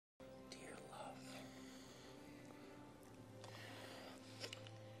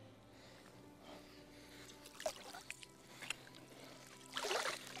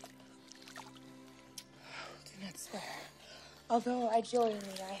Although I joy in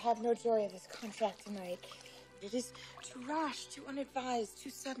thee, I have no joy of this contract tonight. It is too rash, too unadvised, too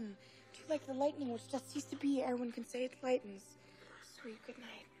sudden, too like the lightning which doth cease to be ere one can say it lightens. Sweet good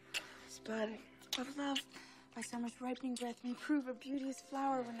night. Spud of love, by summer's ripening breath may prove a beauteous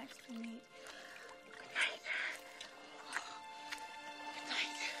flower when next we meet. Good night. Good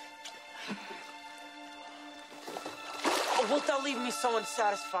night. Oh, wilt thou leave me so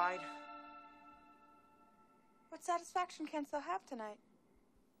unsatisfied? What satisfaction canst thou have tonight?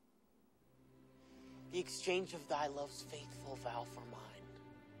 The exchange of thy love's faithful vow for mine.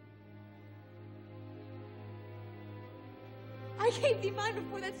 I gave thee mine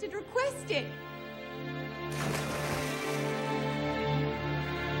before thou didst request it.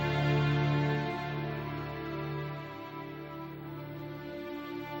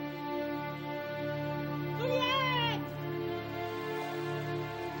 Juliet!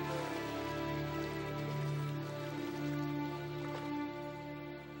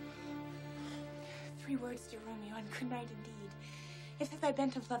 3 words, dear Romeo, and good night indeed. If thy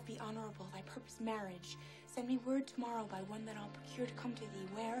bent of love be honorable, thy purpose marriage, send me word tomorrow by one that I'll procure to come to thee,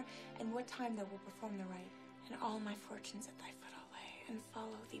 where and what time thou wilt perform the rite. And all my fortunes at thy foot I'll lay, and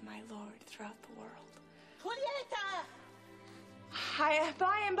follow thee, my lord, throughout the world. Julieta!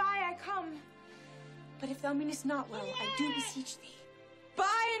 By and by I come. But if thou meanest not well, I do beseech thee.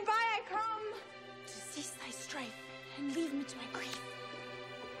 By and by I come. To cease thy strife, and leave me to my grief.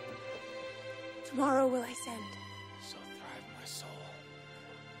 Tomorrow will I send. So thrive my soul.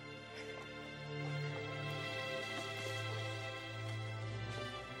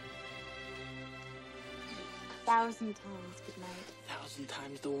 1,000 times good night. 1,000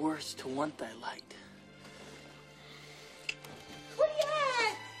 times the worse to want thy light.